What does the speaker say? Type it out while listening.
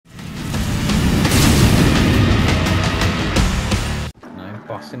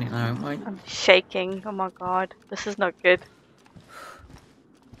lost in it now, aren't we? I'm shaking. Oh my god, this is not good.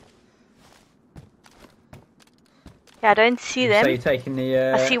 Yeah, I don't see them. So you're taking the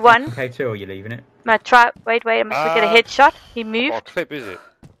I see one. K2 or you're leaving it? I'm gonna try. Wait, I'm gonna get a headshot. He moved. What clip is it?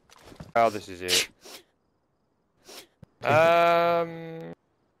 Oh, this is it.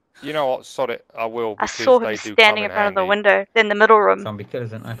 You know what? Sod it. I will. I saw him standing in front of the window. They're in the middle room. Zombie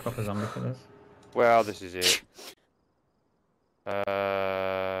killers, aren't they? Proper zombie killers. Well, this is it.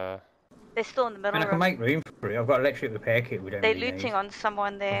 They're still in the middle I can room. make room for it. I've got electric repair kit. We don't. They're really looting need. on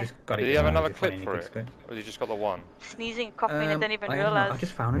someone there. Did he have another clip for it? Or has he just got the one? Sneezing and coughing and didn't even realise. I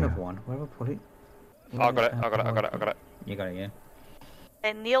just found another one. Where have I put it? I got it. You got it, yeah.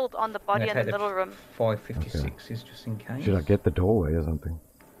 They kneeled on the body in the middle room. 556 just in case. Should I get the doorway or something?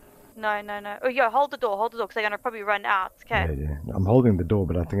 No. Oh, yeah, hold the door, because they're gonna probably run out. Okay. Yeah. I'm holding the door,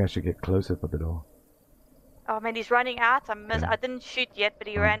 but I think I should get closer to the door. Oh man, he's running out. I didn't shoot yet, but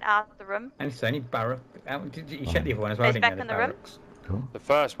he ran out the room. And it's only barrack. Did you check the other one as well? He's didn't back you? in the room. Cool. The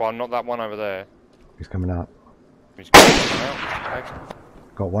first one, not that one over there. He's coming out. He's coming out. Okay.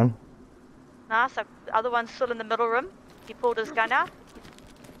 Got one. Nice. The other one's still in the middle room. He pulled his gun out.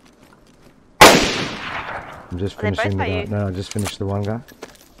 I'm just finishing the guy. No, I just finished the one guy.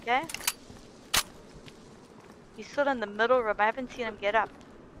 Okay. He's still in the middle room. I haven't seen him get up.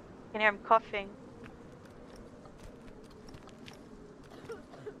 I can hear him coughing.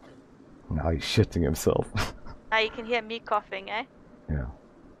 Now he's shitting himself. Now you can hear me coughing, eh? Yeah.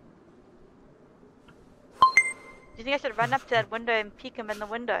 Do you think I should run up to that window and peek him in the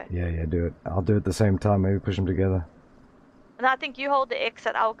window? Yeah, do it. I'll do it at the same time. Maybe push them together. No, I think you hold the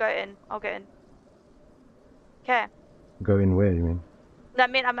exit. I'll go in. Okay. Go in where, you mean? No, I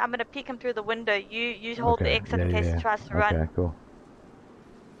mean, I'm gonna peek him through the window. You hold the exit in case he tries to run. Okay, cool.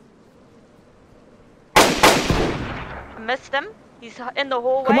 I missed him. He's in the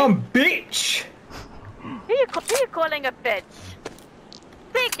hallway. Come on, bitch! Who you calling a bitch?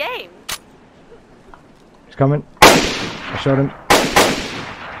 Play a game. He's coming. I shot him.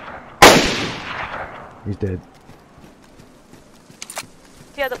 He's dead.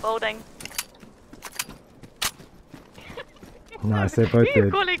 The other building. Nice, they're both Who you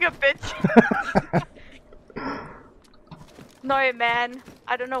dead. calling a bitch? No, man.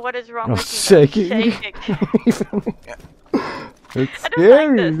 I don't know what is wrong with you. Shaking. Shaking. It's I don't scary.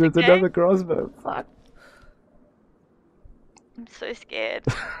 like this, There's okay? another crossbow. Fuck. I'm so scared.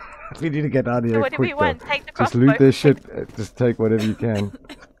 We need to get out of here So what do quick we want? though. Take the Just crossbow. loot their shit. Just take whatever you can.